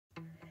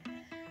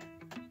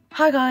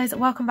Hi guys,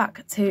 welcome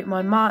back to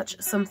my March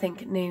something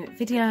new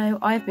video.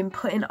 I've been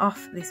putting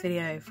off this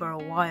video for a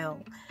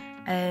while.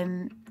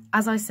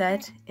 As I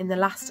said in the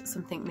last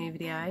something new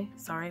video,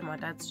 sorry my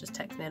dad's just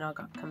texted me and I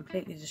got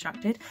completely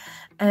distracted.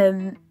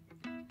 I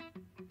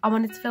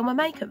wanted to film a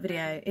makeup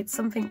video. It's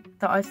something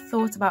that I've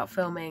thought about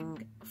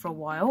filming for a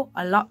while.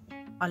 I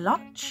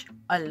watch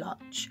a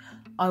lot,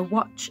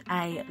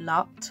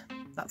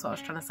 that's what I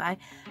was trying to say,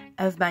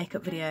 of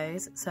makeup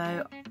videos.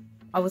 So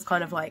I was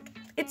kind of like,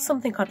 it's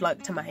something I'd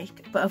like to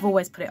make, but I've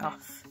always put it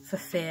off for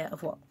fear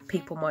of what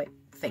people might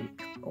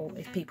think, or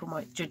if people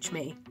might judge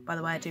me by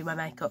the way I do my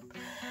makeup.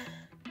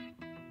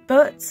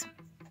 But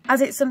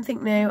as it's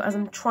something new, as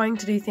I'm trying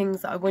to do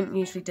things that I wouldn't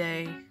usually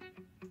do,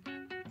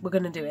 we're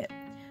going to do it.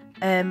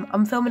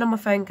 I'm filming on my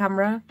phone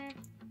camera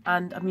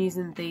and I'm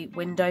using the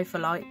window for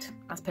light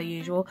as per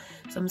usual,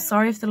 so I'm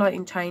sorry if the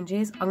lighting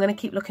changes. I'm going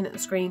to keep looking at the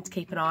screen to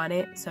keep an eye on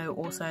it, so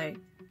also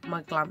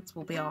my glance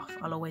will be off.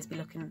 I'll always be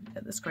looking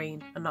at the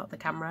screen and not the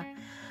camera.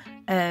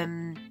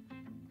 And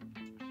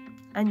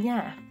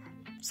yeah,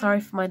 sorry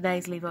for my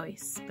nasally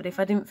voice, but if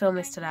I didn't film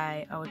this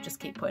today I would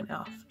just keep putting it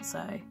off.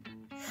 So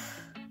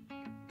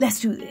let's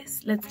do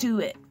this, let's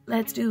do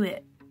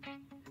it,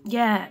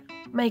 yeah,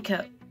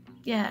 makeup,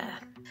 yeah.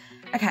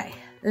 Okay,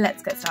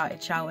 let's get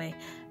started, shall we?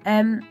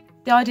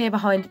 The idea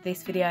behind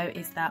this video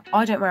is that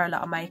I don't wear a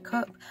lot of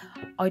makeup.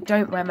 I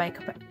don't wear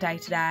makeup day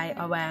to day.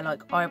 I wear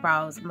like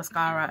eyebrows,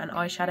 mascara and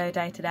eyeshadow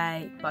day to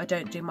day, but I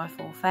don't do my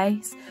full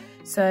face.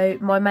 So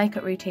my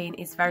makeup routine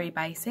is very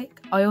basic.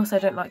 I also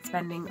don't like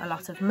spending a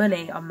lot of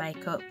money on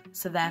makeup,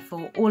 so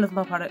therefore all of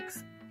my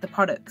products, the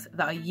products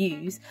that I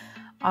use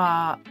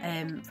are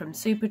from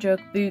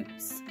Superdrug,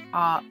 Boots,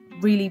 are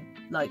really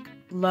like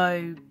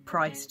low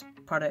priced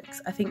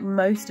products. I think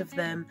most of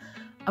them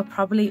are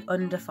probably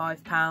under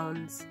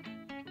 £5,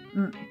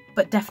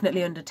 but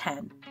definitely under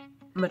 10,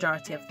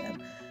 majority of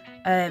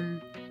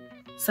them.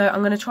 So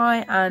I'm going to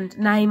try and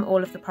name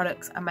all of the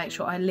products and make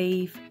sure I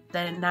leave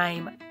their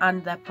name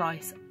and their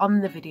price on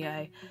the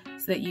video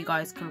so that you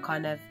guys can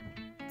kind of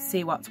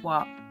see what's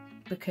what,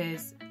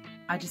 because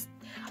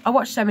I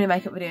watch so many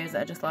makeup videos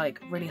that are just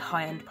like really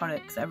high-end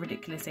products that are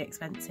ridiculously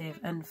expensive,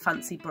 and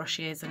fancy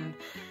brushes and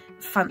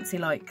fancy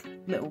like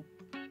little,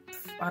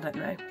 I don't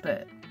know,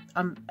 but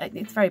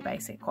it's very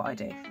basic what I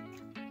do.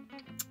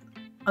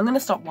 I'm going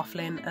to stop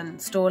waffling and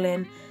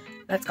stalling.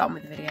 Let's get on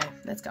with the video.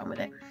 Let's get on with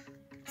it.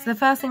 So the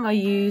first thing I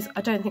use,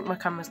 I don't think my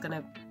camera's going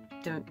to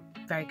do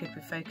very good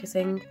with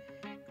focusing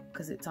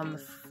because it's on the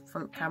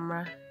front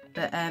camera,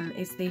 but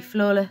is the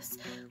Flawless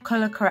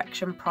Colour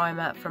Correction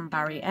Primer from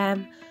Barry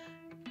M.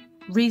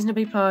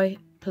 Reasonably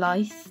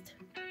priced,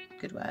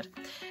 good word,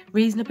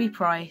 reasonably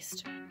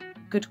priced,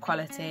 good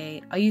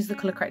quality. I use the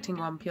colour correcting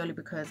one purely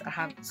because I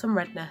have some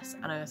redness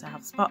and I also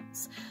have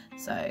spots,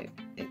 so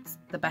it's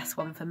the best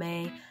one for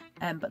me.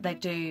 But they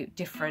do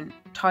different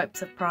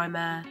types of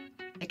primer.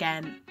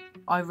 Again,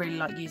 I really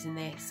like using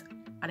this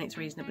and it's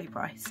reasonably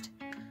priced,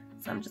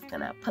 so I'm just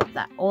gonna put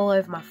that all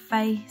over my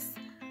face.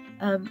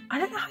 I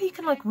don't know how you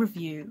can like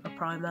review a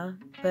primer,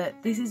 but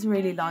this is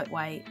really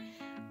lightweight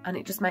and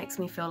it just makes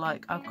me feel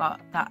like I've got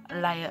that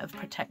layer of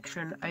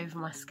protection over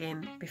my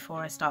skin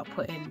before I start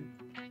putting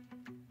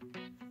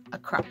a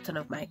crap ton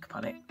of makeup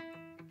on it.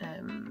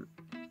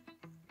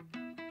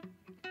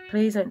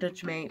 Please don't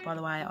judge me by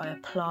the way I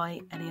apply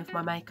any of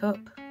my makeup,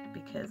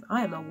 because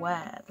I am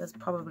aware there's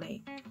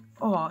probably,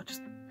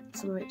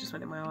 some of it just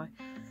went in my eye.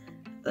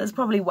 There's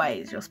probably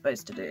ways you're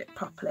supposed to do it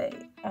properly,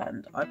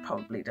 and I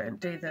probably don't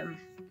do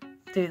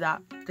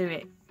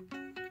it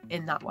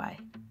in that way.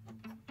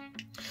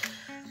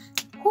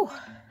 Whew.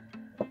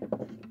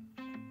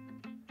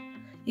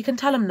 You can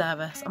tell I'm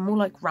nervous. I'm more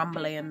like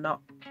rambly and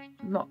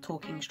not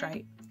talking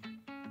straight.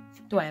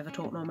 Do I ever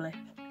talk normally?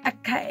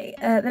 Okay,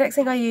 the next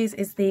thing I use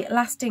is the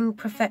Lasting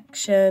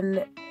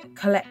Perfection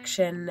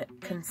Collection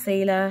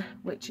Concealer,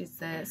 which is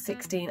the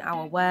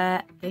 16-hour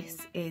wear.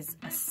 This is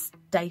a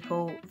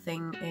staple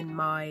thing in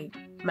my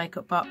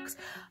makeup box.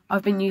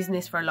 I've been using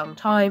this for a long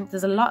time.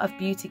 There's a lot of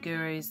beauty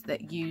gurus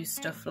that use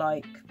stuff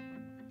like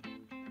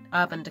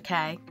Urban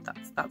Decay,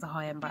 that's a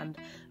high-end brand,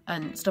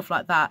 and stuff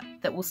like that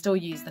will still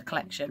use the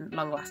Collection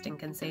long-lasting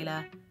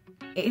concealer.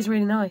 It is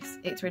really nice,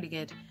 it's really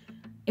good.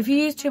 If you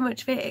use too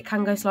much of it, it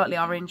can go slightly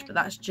orange, but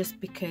that's just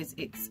because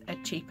it's a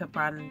cheaper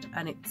brand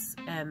and it's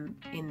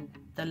in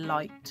the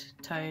light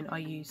tone. I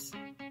use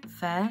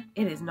fair.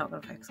 It is not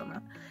going to focus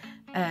on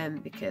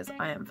that because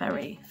I am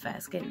very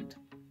fair-skinned.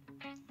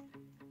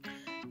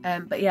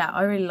 But yeah,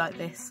 I really like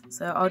this,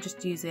 so I'll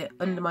just use it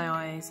under my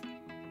eyes.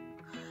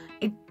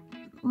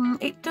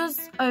 It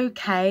does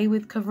okay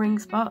with covering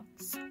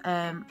spots.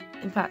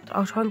 In fact,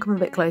 I'll try and come a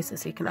bit closer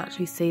so you can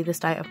actually see the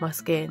state of my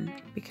skin,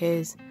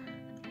 because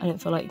I don't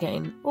feel like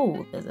getting,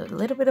 oh, there's a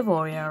little bit of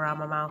Oreo around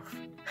my mouth.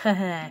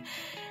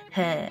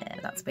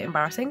 That's a bit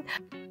embarrassing.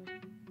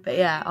 But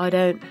yeah, I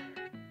don't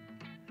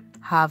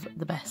have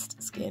the best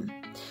skin.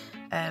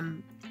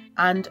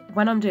 And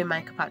when I'm doing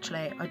makeup,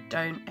 actually, I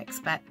don't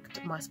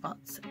expect my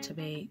spots to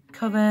be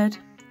covered.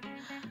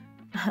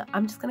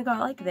 I'm just going to go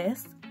out like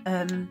this.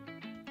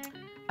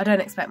 I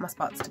don't expect my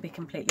spots to be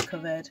completely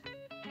covered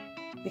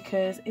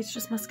because it's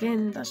just my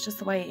skin, that's just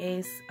the way it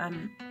is.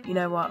 And you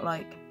know what,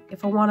 like,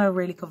 if I want to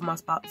really cover my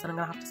spots, then I'm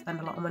going to have to spend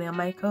a lot of money on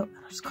makeup.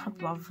 I just can't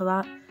be bothered for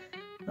that.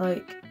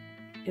 Like,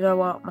 you know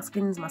what, my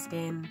skin's my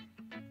skin.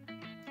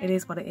 It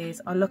is what it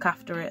is. I look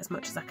after it as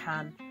much as I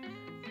can.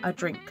 I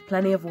drink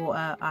plenty of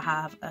water. I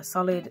have a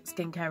solid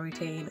skincare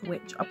routine,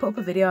 which I put up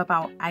a video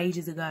about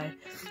ages ago.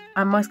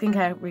 And my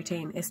skincare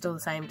routine is still the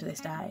same to this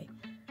day.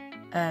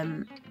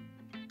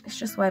 It's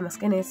just the way my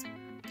skin is.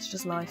 It's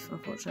just life,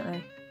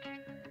 unfortunately.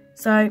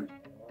 So,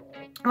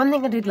 one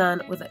thing I did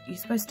learn was that you're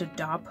supposed to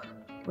dab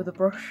with a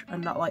brush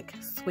and not like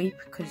sweep,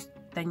 because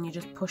then you're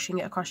just pushing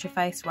it across your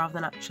face rather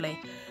than actually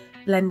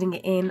blending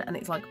it in, and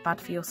it's like bad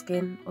for your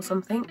skin or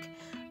something.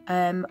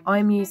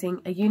 I'm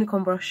using a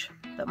unicorn brush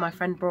that my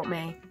friend brought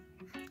me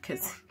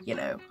because, you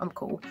know, I'm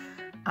cool,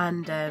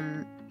 and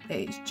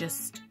it's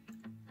just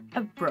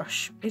a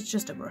brush. It's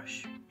just a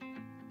brush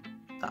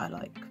that I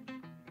like.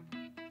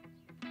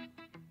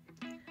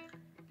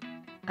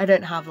 I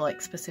don't have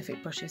like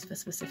specific brushes for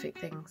specific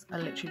things. I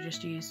literally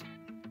just use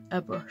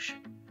a brush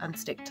and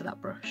stick to that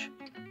brush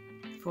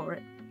for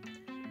it.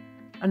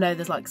 I know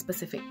there's like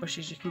specific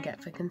brushes you can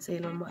get for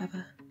concealer and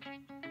whatever,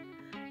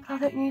 but I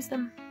don't use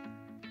them.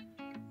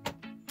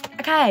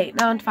 Okay,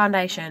 now on to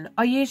foundation.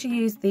 I usually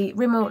use the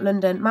Rimmel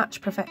London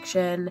Match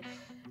Perfection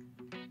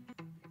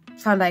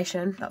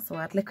foundation, that's the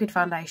word, liquid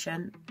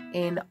foundation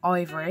in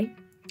Ivory.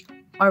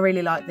 I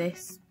really like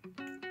this.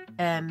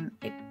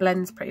 It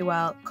blends pretty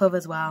well,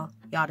 covers well,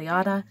 yada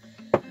yada.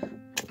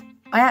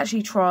 I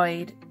actually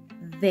tried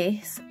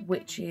this,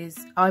 which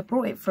is, I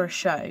brought it for a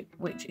show,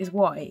 which is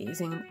why it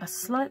is in a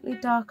slightly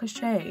darker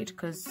shade,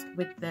 because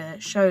with the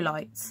show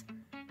lights,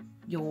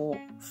 your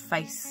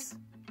face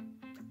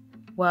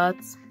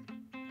words,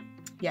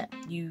 yeah,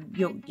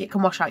 it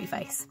can wash out your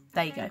face.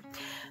 There you go.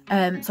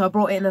 So I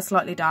brought it in a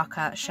slightly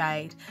darker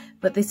shade,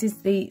 but this is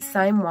the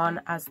same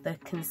one as the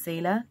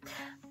concealer,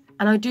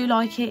 and I do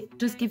like it. It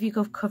does give you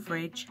good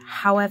coverage,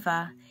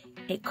 however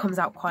it comes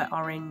out quite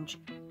orange,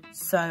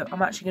 so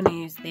I'm actually going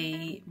to use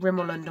the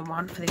Rimmel London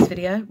one for this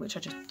video, which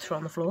I just threw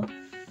on the floor.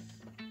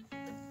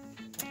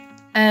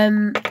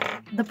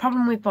 The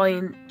problem with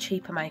buying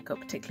cheaper makeup,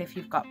 particularly if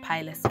you've got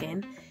paler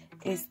skin,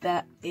 is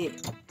that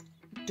it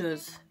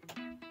does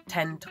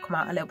tend to come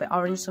out a little bit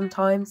orange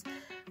sometimes.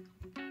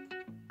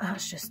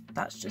 That's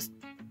just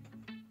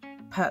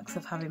perks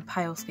of having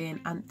pale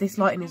skin, and this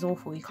lighting is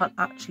awful. You can't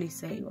actually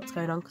see what's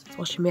going on because it's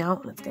washing me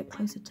out. Let's get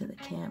closer to the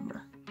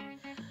camera.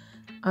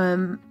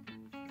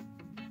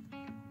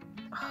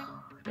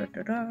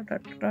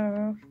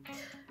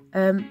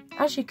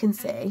 As you can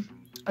see,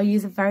 I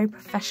use a very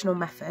professional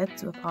method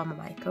to apply my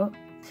makeup.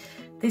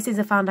 This is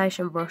a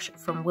foundation brush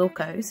from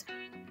Wilko's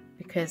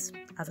because,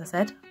 as I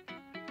said,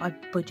 I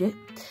budget.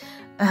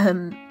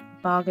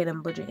 Bargain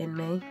and budget in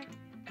me.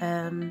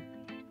 And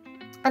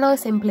I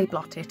simply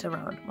blot it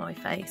around my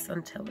face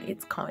until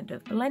it's kind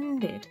of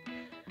blended.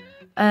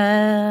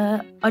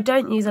 I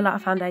don't use a lot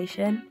of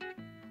foundation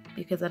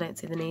because I don't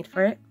see the need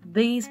for it.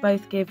 These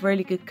both give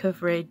really good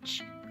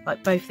coverage,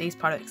 like both these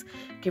products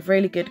give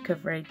really good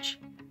coverage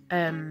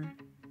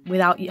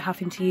without you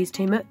having to use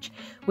too much,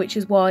 which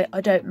is why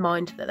I don't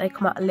mind that they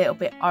come out a little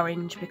bit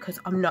orange, because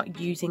I'm not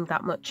using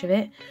that much of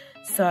it.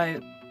 So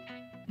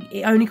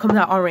it only comes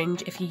out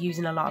orange if you're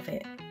using a lot of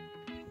it,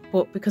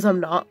 but because I'm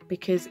not,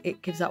 because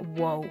it gives that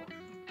whoa,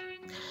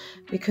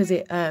 because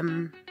it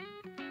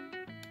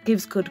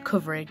gives good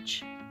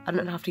coverage, I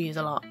don't have to use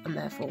a lot, and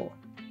therefore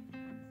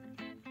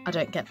I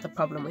don't get the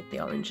problem with the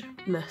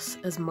orangeness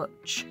as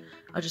much.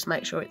 I just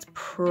make sure it's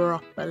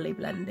properly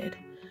blended.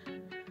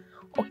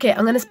 Okay,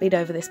 I'm going to speed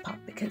over this part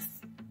because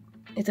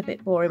it's a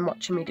bit boring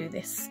watching me do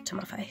this to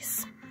my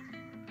face.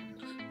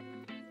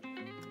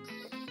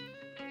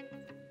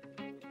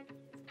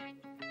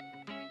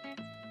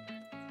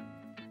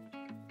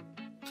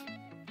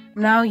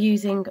 I'm now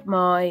using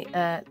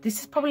my,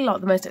 this is probably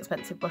like the most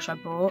expensive brush I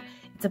brought.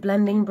 It's a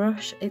blending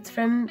brush. It's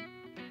from,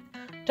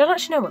 I don't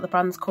actually know what the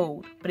brand's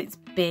called, but it's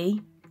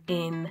B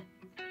in,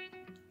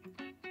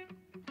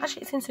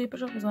 actually it's in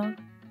Supersize as well.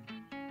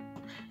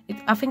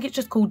 I think it's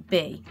just called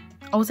B.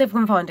 I'll see if I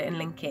can find it and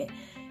link it.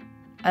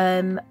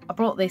 I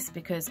brought this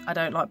because I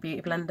don't like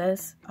beauty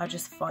blenders. I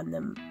just find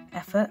them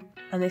effort,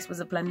 and this was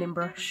a blending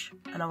brush,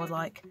 and I was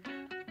like,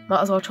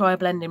 might as well try a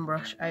blending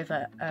brush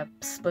over a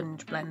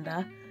sponge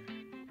blender.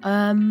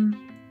 And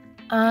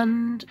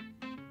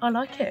I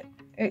like it.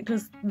 It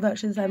does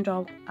virtually the same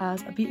job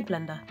as a beauty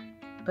blender,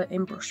 but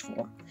in brush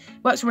form.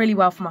 Works really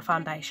well for my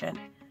foundation.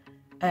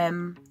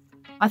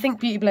 I think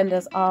beauty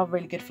blenders are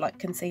really good for like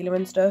concealer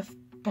and stuff,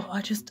 but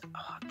I just,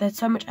 there's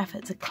so much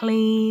effort to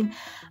clean,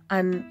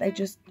 and they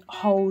just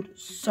hold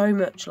so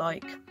much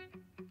like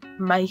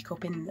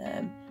makeup in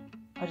them.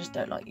 I just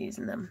don't like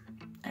using them.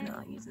 I don't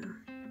like using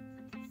them.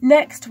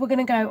 Next, we're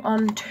going to go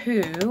on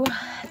to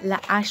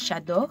Lash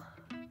shadow.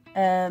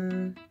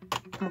 I'm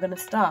going to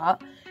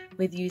start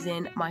with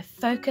using my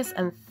Focus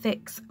and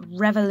Fix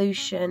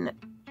Revolution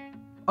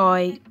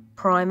Eye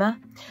Primer.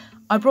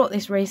 I brought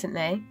this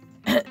recently,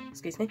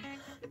 excuse me,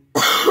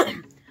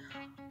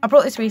 I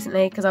brought this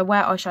recently because I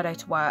wear eyeshadow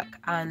to work,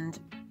 and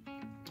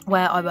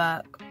where I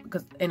work,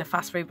 because in a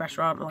fast food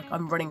restaurant, like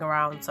I'm running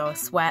around, so I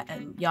sweat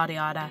and yada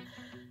yada.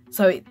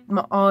 So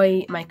my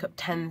eye makeup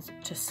tends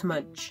to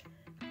smudge.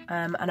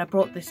 And I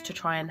brought this to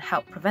try and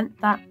help prevent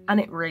that, and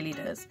it really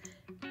does.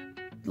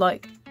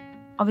 Like,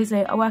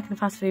 obviously I work in a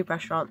fast food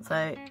restaurant,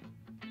 so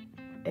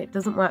it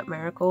doesn't work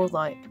miracles,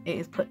 like it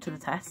is put to the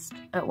test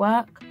at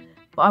work.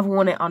 But I've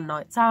worn it on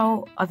nights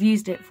out. I've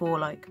used it for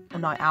like a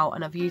night out,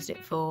 and I've used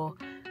it for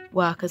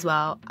work as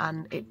well,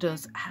 and it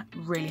does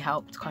really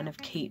help to kind of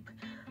keep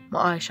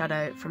my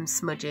eyeshadow from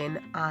smudging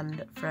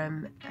and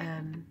from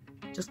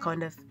just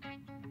kind of,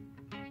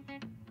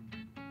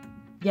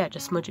 yeah,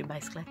 just smudging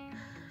basically.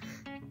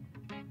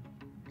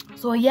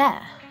 So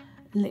yeah,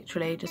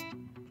 literally just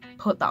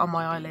put that on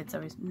my eyelids.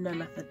 There is no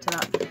method to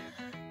that.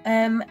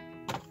 And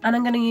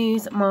I'm going to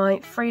use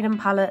my Freedom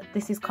palette.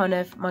 This is kind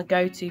of my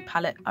go-to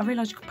palette. I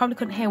realised you probably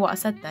couldn't hear what I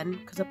said then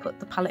because I put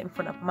the palette in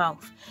front of my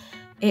mouth.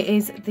 It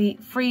is the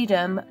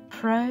Freedom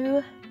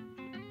Pro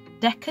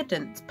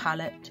Decadence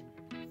palette.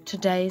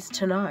 Today's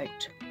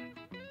Tonight.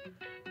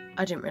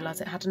 I didn't realise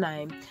it had a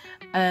name.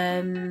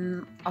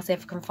 I'll see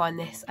if I can find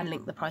this and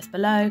link the price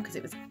below because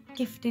it was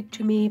gifted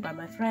to me by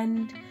my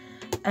friend.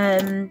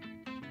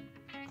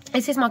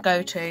 This is my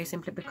go-to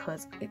simply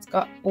because it's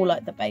got all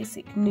like the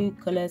basic nude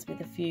colours with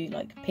a few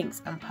like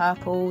pinks and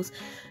purples,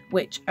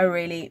 which are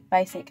really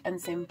basic and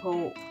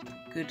simple,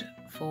 good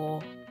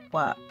for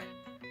work.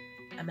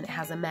 And it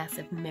has a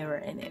massive mirror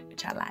in it,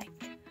 which I like.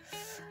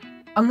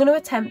 I'm going to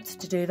attempt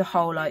to do the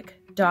whole like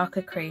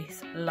darker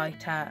crease,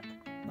 lighter,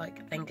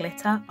 like then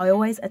glitter. I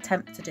always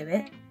attempt to do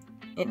it.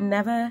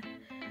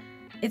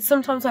 It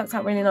sometimes works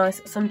out really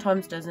nice,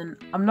 sometimes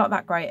doesn't. I'm not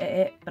that great at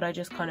it, but I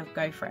just kind of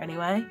go for it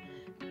anyway,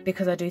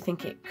 because I do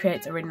think it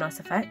creates a really nice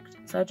effect.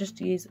 So I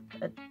just use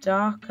a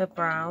darker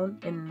brown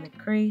in the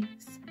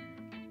crease.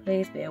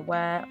 Please be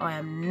aware, I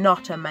am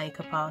not a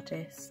makeup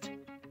artist.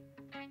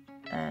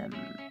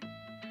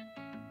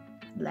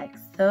 Like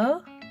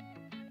so.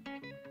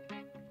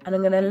 And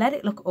I'm going to let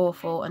it look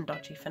awful and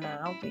dodgy for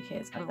now,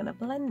 because I'm going to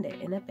blend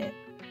it in a bit.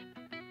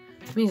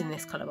 I'm using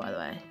this colour, by the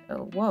way.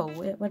 Oh, whoa,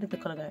 where did the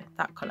colour go?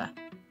 That colour.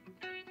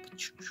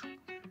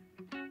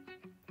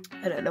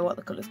 I don't know what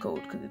the colour's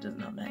called because it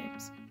doesn't have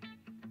names.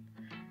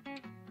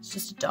 It's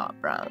just a dark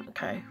brown,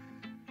 okay.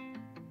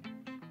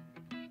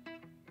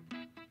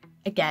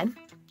 Again,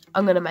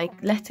 I'm going to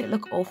let it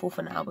look awful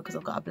for now because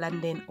I've got to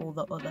blend in all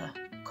the other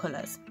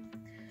colours.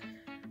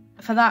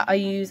 For that, I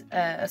use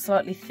a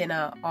slightly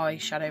thinner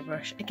eyeshadow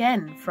brush,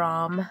 again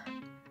from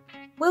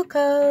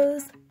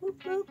Wilko's.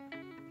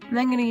 I'm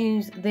then going to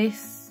use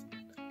this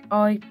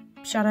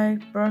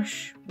eyeshadow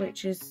brush,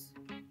 which is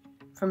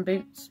from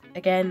Boots.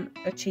 Again,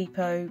 a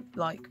cheapo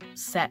like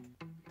set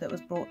that was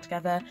brought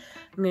together.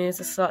 I'm going to use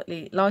a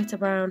slightly lighter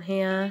brown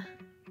here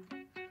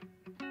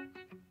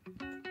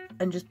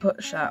and just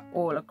push that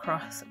all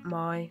across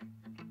my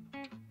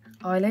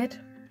eyelid,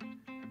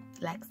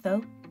 like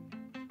so.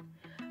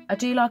 I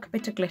do like a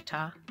bit of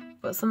glitter,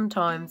 but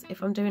sometimes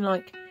if I'm doing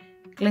like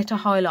glitter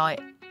highlight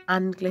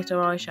and glitter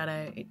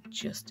eyeshadow, it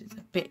just is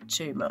a bit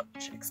too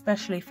much,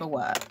 especially for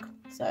work.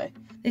 So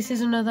this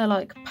is another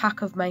like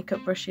pack of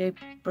makeup brushes,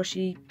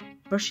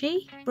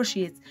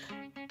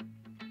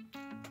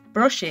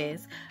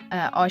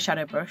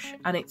 eyeshadow brush,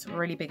 and it's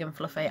really big and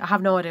fluffy. I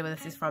have no idea where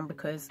this is from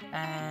because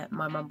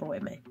my mum brought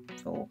it me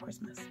for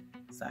Christmas.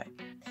 So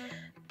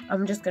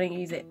I'm just going to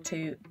use it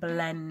to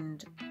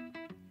blend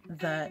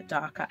the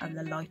darker and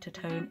the lighter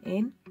tone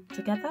in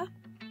together.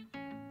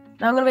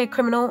 Now I'm going to be a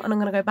criminal and I'm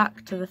going to go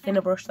back to the thinner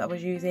brush that I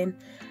was using,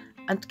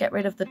 and to get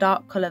rid of the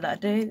dark colour that I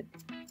do,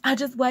 I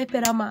just wipe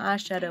it on my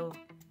eyeshadow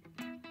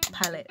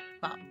palette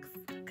box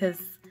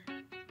because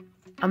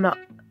I'm not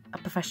a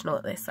professional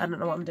at this. I don't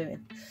know what I'm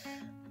doing.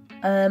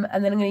 And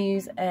then I'm going to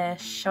use a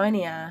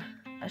shiny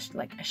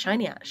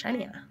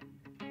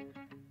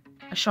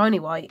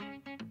white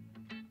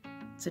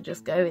to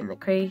just go in the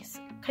crease.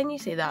 Can you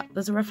see that?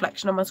 There's a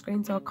reflection on my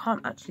screen, so I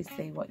can't actually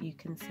see what you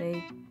can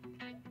see,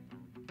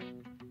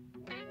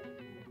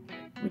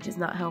 which is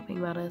not helping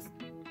matters.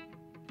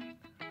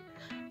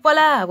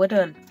 Voila, we're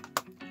done.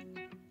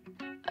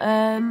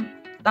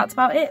 That's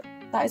about it.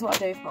 That is what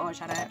I do for my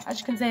eyeshadow. As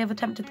you can see, I've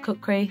attempted the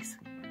cut crease,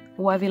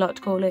 or whatever you like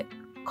to call it.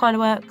 Kind of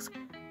works,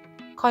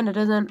 kind of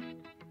doesn't.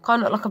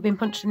 Kind of look like I've been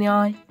punched in the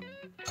eye,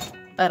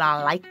 but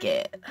I like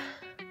it.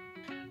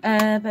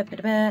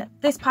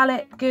 This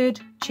palette,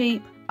 good,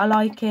 cheap, I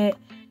like it.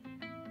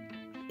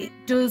 It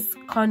does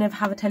kind of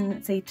have a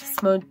tendency to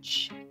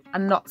smudge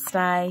and not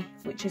stay,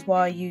 which is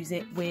why I use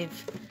it with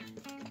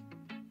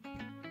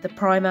the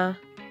primer.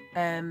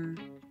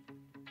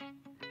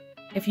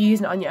 If you're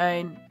using it on your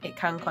own, it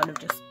can kind of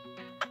just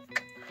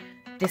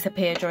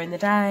disappear during the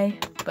day,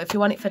 but if you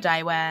want it for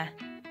day wear,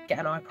 get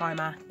an eye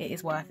primer. It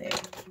is worth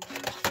it,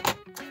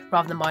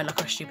 rather than buying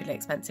like a stupidly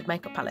expensive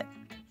makeup palette.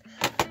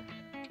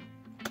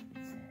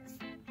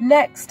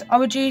 Next, I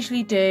would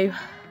usually do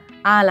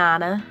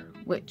eyeliner,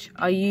 which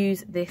I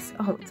use this,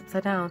 oh, it's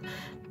upside down,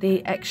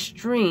 the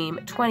Extreme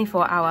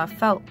 24-hour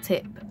felt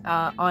tip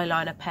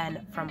eyeliner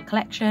pen from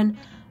Collection.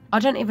 I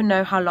don't even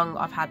know how long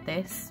I've had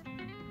this.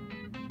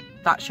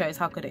 That shows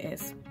how good it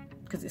is,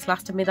 because it's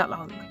lasted me that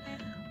long.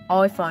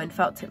 I find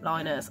felt tip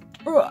liners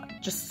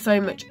just so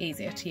much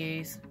easier to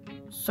use.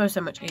 So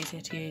much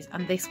easier to use.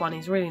 And this one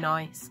is really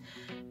nice,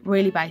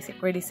 really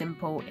basic, really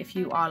simple. If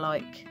you are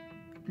like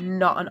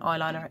not an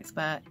eyeliner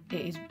expert,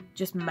 it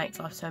just makes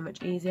life so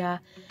much easier.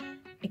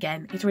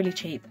 Again, it's really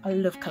cheap. I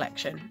love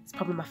Collection. It's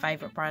probably my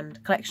favourite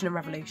brand, Collection and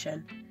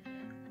Revolution.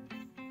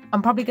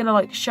 I'm probably going to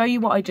like show you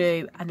what I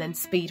do and then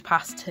speed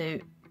past to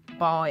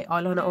buy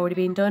eyeliner already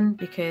being done,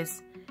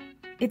 because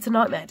it's a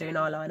nightmare doing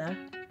eyeliner.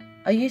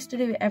 I used to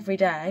do it every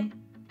day.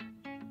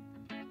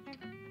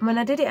 And when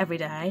I did it every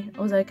day,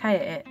 I was okay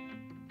at it.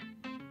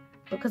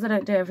 But because I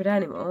don't do it every day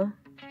anymore,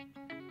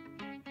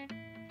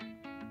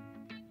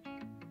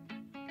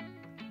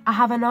 I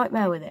have a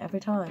nightmare with it every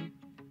time.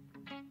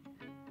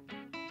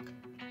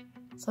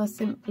 So I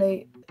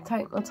simply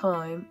take my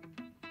time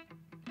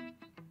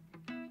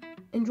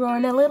in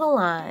drawing a little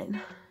line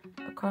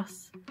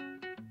across.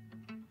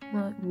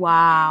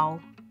 Wow.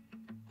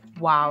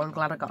 Wow, I'm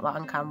glad I got that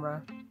on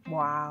camera.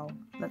 Wow.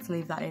 Let's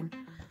leave that in.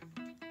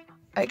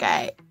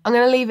 Okay, I'm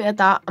going to leave it at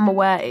that. I'm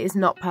aware it is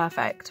not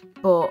perfect,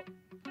 but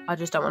I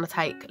just don't want to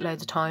take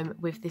loads of time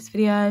with this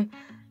video.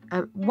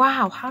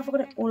 Wow, how have I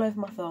got it all over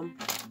my thumb?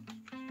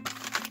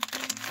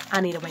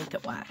 I need a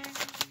makeup work.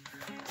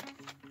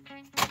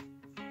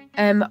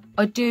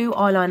 I do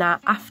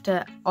eyeliner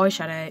after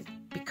eyeshadow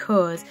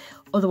because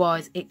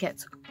otherwise it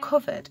gets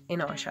covered in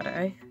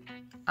eyeshadow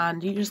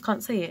and you just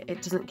can't see it.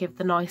 It doesn't give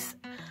the nice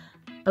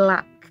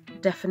black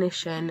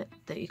definition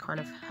that you kind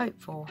of hope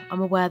for.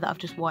 I'm aware that I've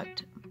just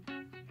wiped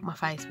my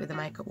face with a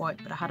makeup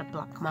wipe, but I had a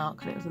black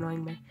mark and it was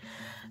annoying me.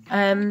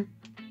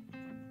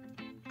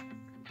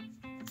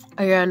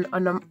 Again,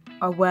 I'm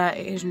aware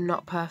it is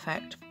not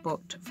perfect,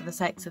 but for the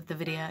sakes of the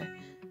video,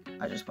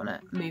 I just want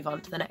to move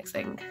on to the next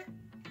thing.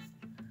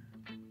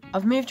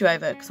 I've moved you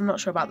over because I'm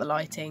not sure about the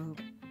lighting.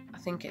 I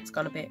think it's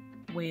gone a bit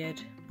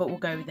weird, but we'll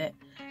go with it.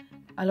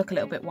 I look a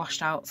little bit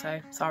washed out,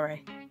 so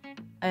sorry.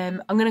 I'm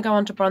going to go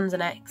on to bronzer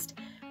next.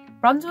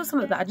 Bronzer was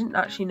something that I didn't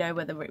actually know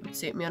whether it would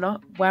suit me or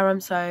not. Where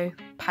I'm so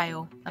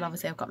pale, and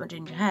obviously I've got my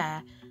ginger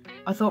hair,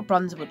 I thought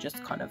bronzer would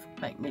just kind of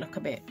make me look a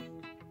bit,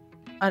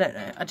 I don't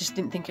know, I just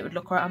didn't think it would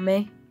look right on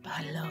me. But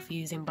I love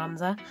using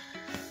bronzer.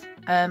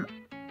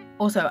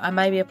 Also, I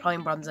may be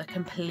applying bronzer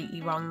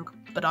completely wrong,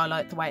 but I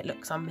like the way it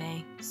looks on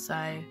me,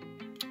 so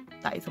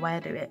that is the way I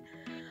do it.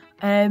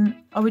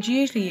 I would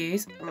usually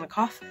use, I'm going to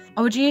cough,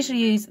 I would usually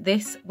use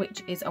this,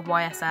 which is a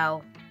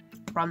YSL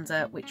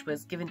bronzer, which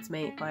was given to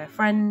me by a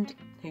friend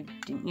who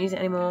didn't use it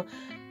anymore.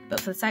 But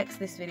for the sake of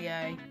this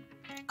video,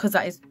 because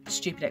that is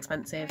stupid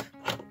expensive,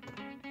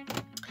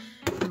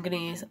 I'm going to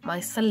use my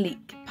Sophx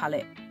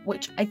palette,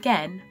 which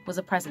again was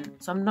a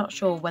present, so I'm not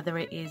sure whether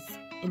it is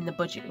in the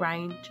budget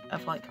range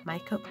of like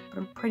makeup, but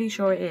I'm pretty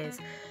sure it is.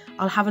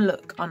 I'll have a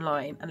look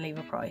online and leave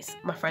a price.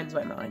 My friends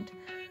won't mind.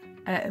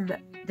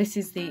 This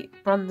is the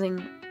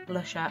bronzing,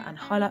 blusher and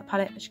highlight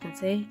palette. As you can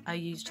see, I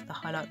used the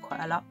highlight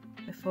quite a lot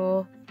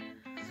before.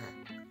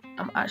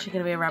 I'm actually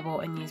going to be a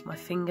rebel and use my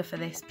finger for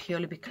this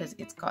purely because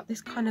it's got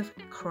this kind of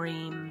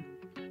cream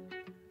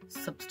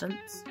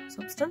substance.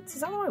 Substance?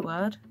 Is that the right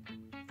word?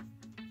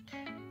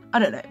 I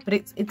don't know, but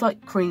it's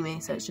like creamy,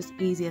 so it's just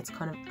easier to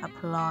kind of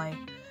apply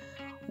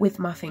with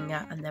my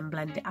finger and then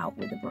blend it out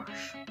with a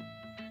brush.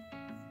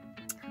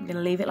 I'm going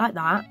to leave it like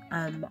that,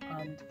 and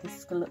this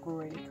is going to look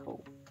really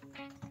cool.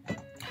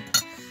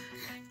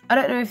 I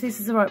don't know if this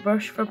is the right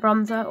brush for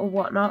bronzer or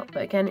whatnot,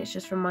 but again, it's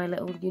just from my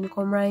little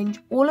unicorn range.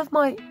 All of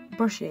my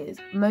brushes,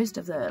 most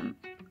of them,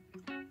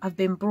 have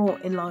been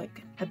brought in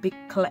like a big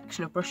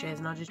collection of brushes,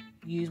 and I just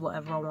use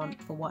whatever I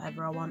want for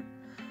whatever I want.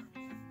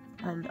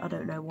 And I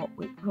don't know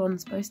which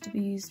one's supposed to be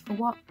used for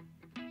what.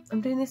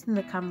 I'm doing this in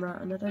the camera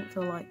and I don't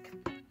feel like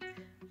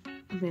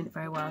I'm doing it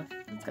very well.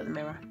 Let's get the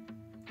mirror.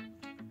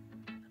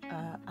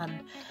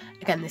 And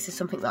again, this is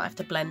something that I have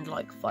to blend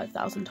like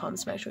 5,000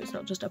 times to make sure it's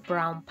not just a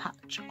brown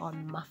patch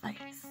on my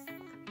face.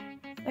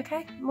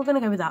 Okay, we're going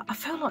to go with that. I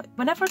feel like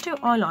whenever I do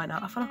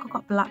eyeliner, I feel like I've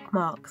got black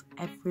marks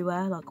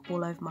everywhere, like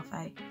all over my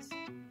face.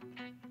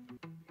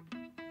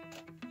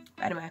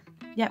 But anyway,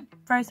 yeah,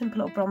 very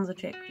simple little bronzer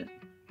trick,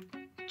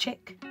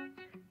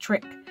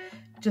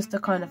 just to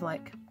kind of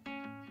like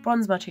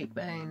bronze my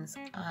cheekbones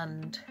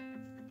and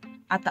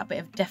add that bit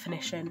of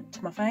definition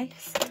to my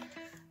face.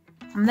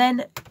 I'm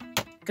then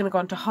going to go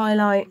on to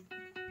highlight.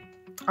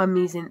 I'm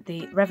using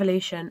the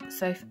Revolution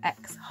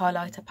Sophx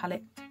highlighter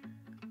palette,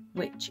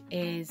 which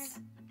is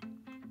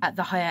at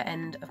the higher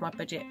end of my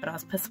budget, but I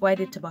was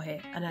persuaded to buy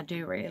it and I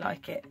do really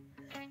like it.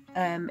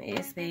 It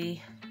is the,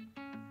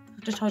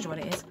 I've just told you what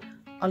it is.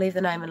 I'll leave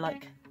the name and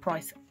like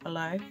price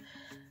below.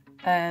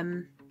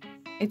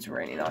 It's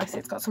really nice.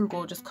 It's got some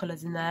gorgeous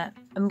colours in there.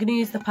 I'm going to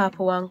use the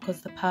purple one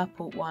because the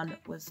purple one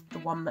was the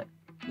one that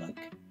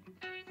like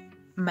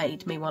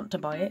made me want to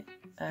buy it.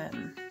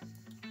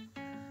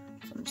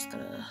 So I'm just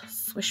going to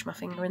swish my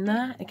finger in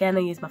there. Again, I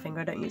use my finger.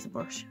 I don't use a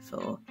brush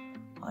for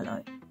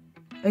highlight.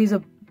 I use a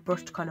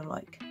brush to kind of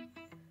like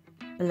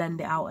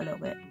blend it out a little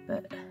bit,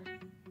 but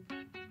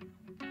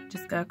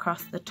just go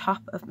across the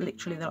top of,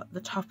 literally the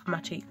top of my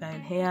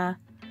cheekbone here,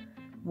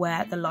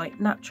 where the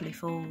light naturally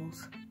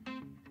falls,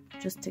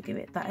 just to give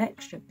it that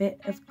extra bit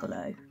of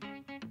glow.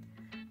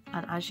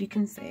 And as you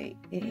can see,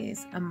 it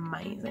is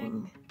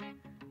amazing.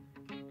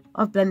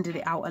 I've blended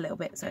it out a little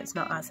bit so it's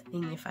not as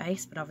in your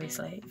face, but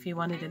obviously if you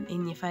wanted an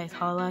in your face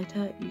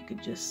highlighter, you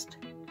could just,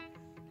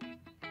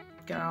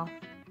 girl,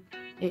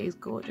 it is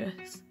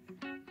gorgeous.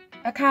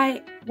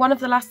 Okay, one of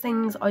the last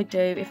things I do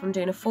if I'm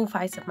doing a full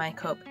face of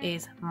makeup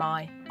is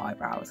my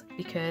eyebrows,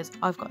 because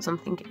I've got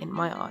something in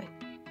my eye.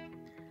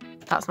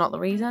 That's not the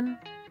reason,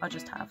 I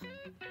just have.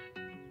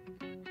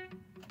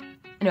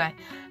 Anyway,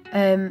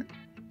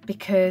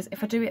 because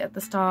if I do it at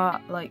the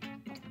start, like,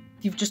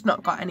 you've just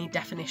not got any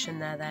definition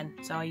there then,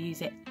 so I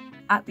use it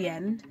at the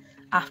end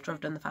after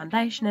I've done the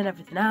foundation and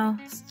everything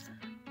else,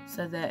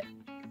 so that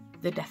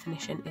the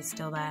definition is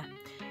still there.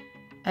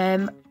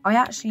 I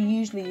actually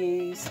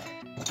usually use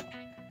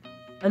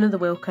another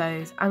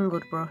Wilko's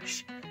angled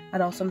brush,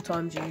 and I'll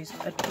sometimes use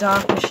a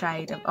darker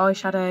shade of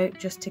eyeshadow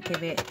just to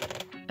give it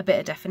a bit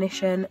of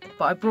definition.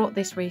 But I brought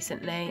this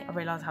recently, I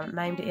realise I haven't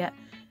named it yet.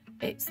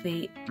 It's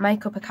the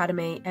Makeup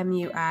Academy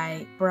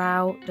MUA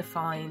Brow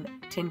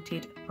Define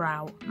Tinted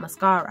Brow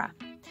Mascara.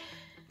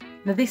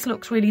 Now this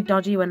looks really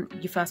dodgy when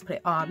you first put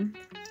it on,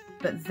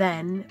 but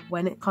then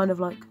when it kind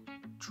of like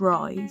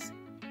dries,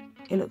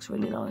 it looks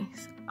really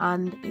nice,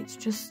 and it's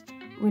just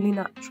really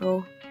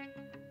natural.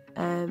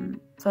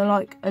 For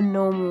like a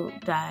normal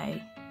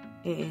day,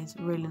 it is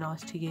really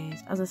nice to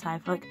use. As I say,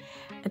 for like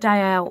a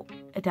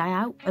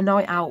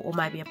night out, or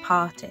maybe a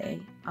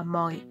party, I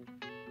might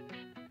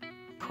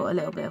put a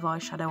little bit of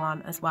eyeshadow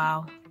on as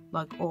well,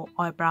 like, or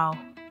eyebrow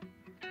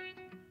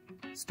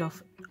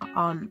stuff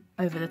on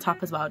over the top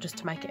as well, just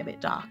to make it a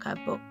bit darker.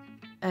 But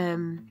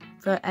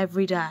for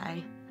every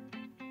day,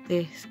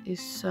 this is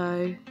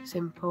so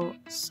simple,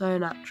 so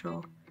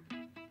natural,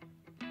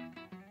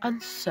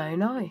 and so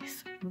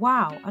nice.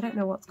 Wow, I don't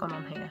know what's gone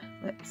on here.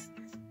 Let's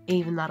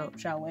even that up,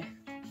 shall we?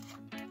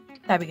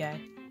 There we go.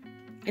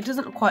 It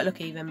doesn't quite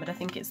look even, but I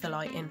think it's the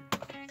lighting,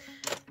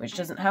 which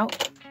doesn't help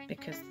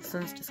because the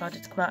sun's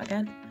decided to come out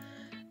again.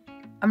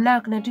 I'm now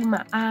going to do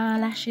my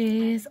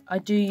eyelashes. I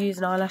do use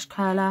an eyelash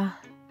curler.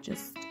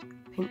 Just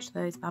pinch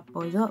those bad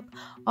boys up.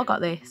 I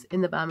got this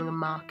in the Birmingham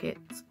market,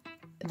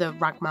 the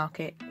rag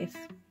market. If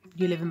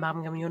you live in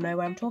Birmingham, you'll know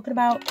where I'm talking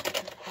about.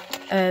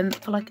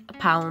 For like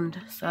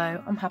 £1, so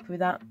I'm happy with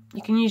that.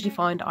 You can usually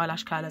find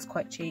eyelash curlers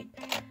quite cheap.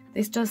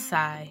 This does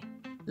say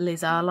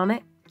Liz Earle on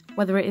it.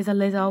 Whether it is a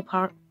Liz Earle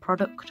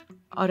product,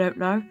 I don't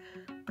know,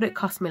 but it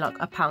cost me like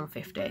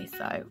 £1.50,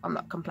 so I'm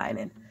not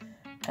complaining.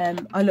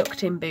 I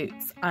looked in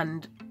Boots,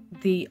 and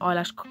the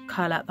eyelash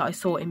curler that I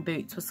saw in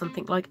Boots was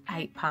something like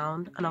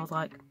 £8, and I was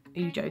like, are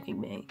you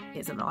joking me?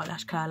 It's an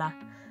eyelash curler.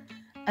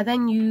 I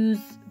then use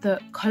the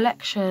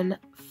Collection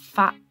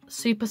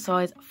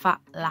Supersize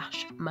Fat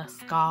Lash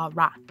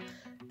Mascara.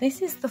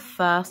 This is the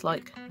first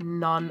like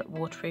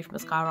non-waterproof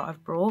mascara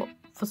I've brought.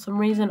 For some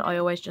reason I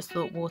always just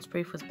thought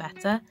waterproof was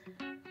better,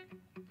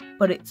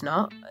 but it's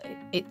not.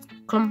 It's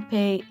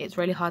clumpy, it's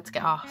really hard to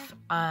get off,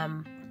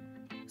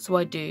 so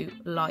I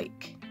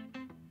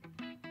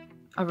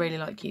really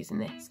like using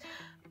this.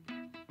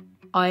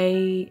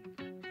 I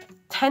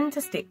tend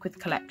to stick with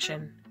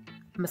Collection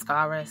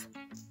mascaras.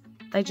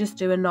 They just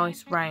do a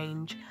nice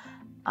range,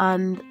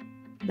 and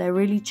they're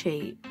really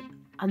cheap,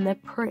 and they're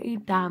pretty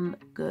damn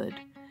good.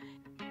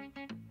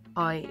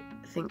 I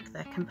think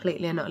they're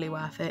completely and utterly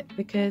worth it,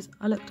 because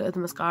I looked at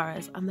other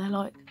mascaras and they're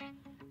like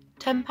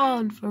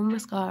 £10 for a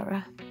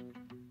mascara,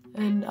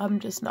 and I'm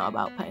just not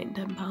about paying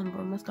 £10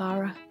 for a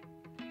mascara.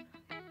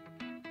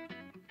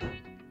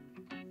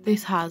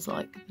 This has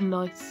like a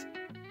nice,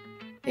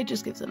 it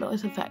just gives a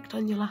nice effect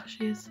on your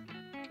lashes.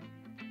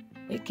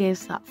 It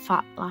gives that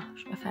fat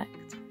lash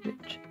effect,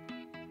 which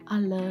I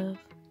love.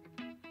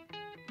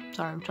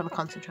 Sorry, I'm trying to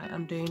concentrate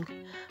on doing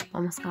my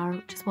mascara,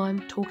 which is why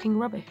I'm talking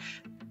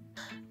rubbish.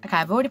 Okay,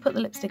 I've already put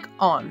the lipstick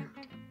on,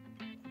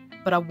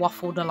 but I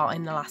waffled a lot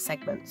in the last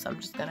segment, so I'm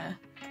just gonna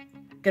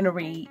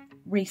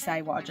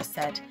re-say what I just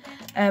said.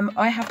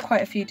 I have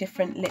quite a few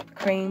different lip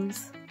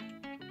creams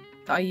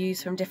that I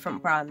use from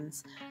different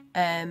brands,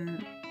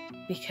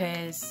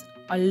 because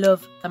I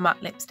love the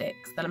matte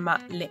lipsticks, the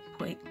matte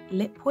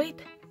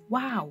liquid?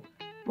 Wow,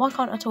 why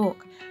can't I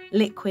talk?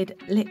 Liquid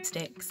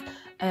lipsticks.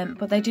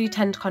 But they do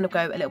tend to kind of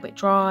go a little bit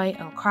dry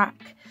and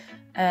crack.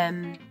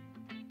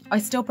 I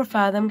still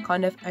prefer them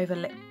kind of over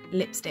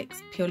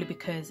lipsticks, purely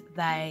because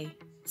they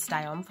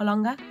stay on for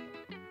longer.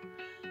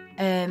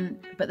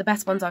 But the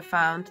best ones I've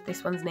found,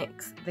 this one's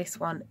NYX, this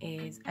one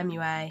is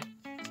MUA,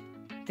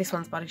 this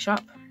one's Body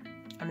Shop,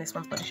 and this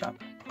one's Body Shop.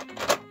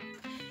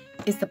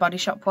 Is the Body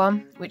Shop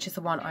one, which is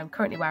the one I'm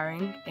currently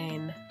wearing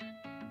in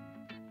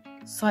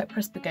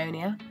Cypress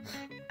Begonia.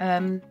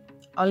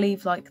 I'll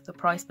leave like the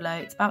price below.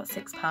 It's about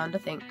 £6 I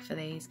think for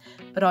these,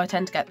 but I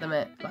tend to get them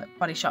at like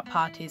Body Shop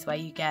parties where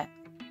you get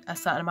a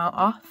certain amount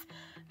off.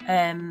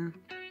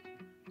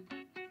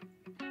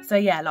 So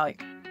yeah,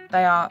 like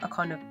they are a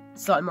kind of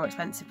slightly more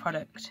expensive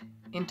product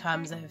in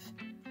terms of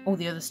all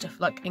the other stuff,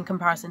 like in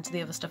comparison to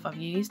the other stuff I've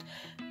used.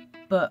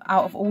 But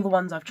out of all the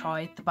ones I've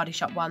tried, the Body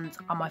Shop ones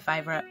are my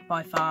favourite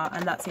by far,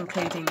 and that's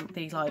including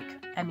these like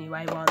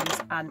MUA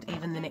ones and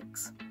even the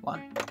NYX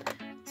one.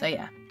 So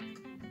yeah.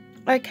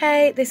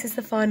 Okay, this is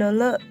the final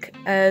look.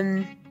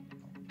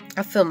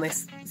 I've filmed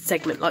this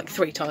segment like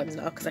 3 times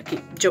now because I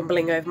keep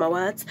jumbling over my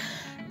words.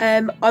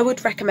 I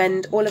would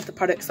recommend all of the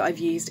products that I've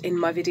used in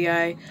my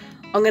video.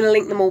 I'm going to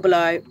link them all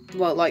below,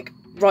 well, like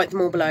write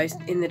them all below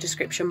in the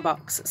description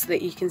box so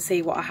that you can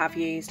see what I have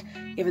used,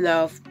 even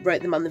though I've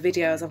wrote them on the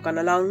video as I've gone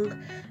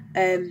along.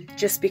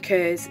 Just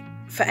because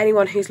for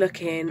anyone who's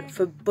looking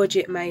for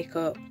budget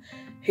makeup,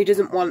 who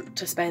doesn't want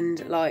to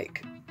spend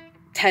like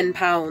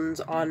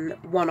 £10 on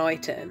one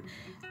item,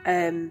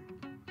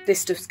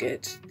 this stuff's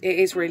good. It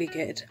is really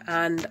good,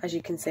 and as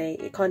you can see,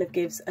 it kind of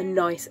gives a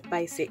nice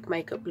basic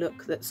makeup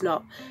look that's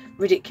not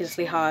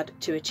ridiculously hard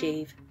to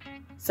achieve.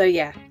 So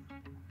yeah,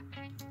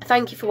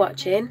 thank you for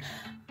watching.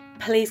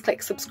 Please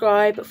click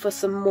subscribe for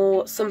some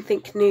more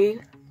something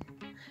new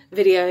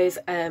videos,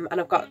 and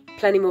I've got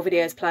plenty more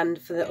videos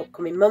planned for the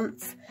upcoming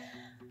months.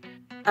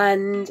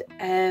 And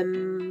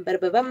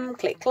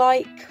click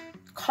like,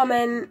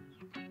 comment,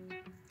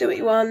 do what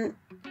you want.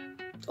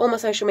 All my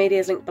social media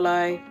is linked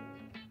below.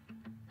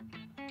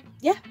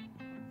 Yeah,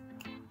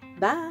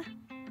 bye.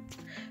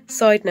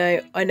 Side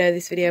note, I know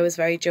this video was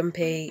very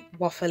jumpy,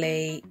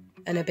 waffly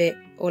and a bit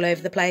all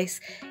over the place.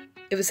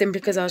 It was simply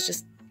because I was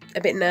just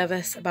a bit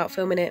nervous about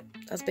filming it.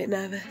 I was a bit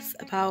nervous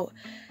about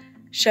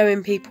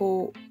showing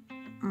people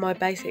my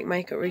basic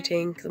makeup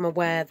routine because I'm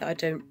aware that I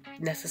don't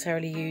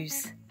necessarily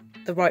use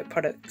the right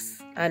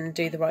products and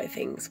do the right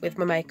things with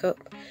my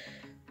makeup.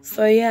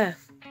 So yeah,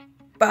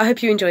 but I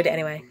hope you enjoyed it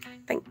anyway.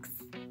 Thanks.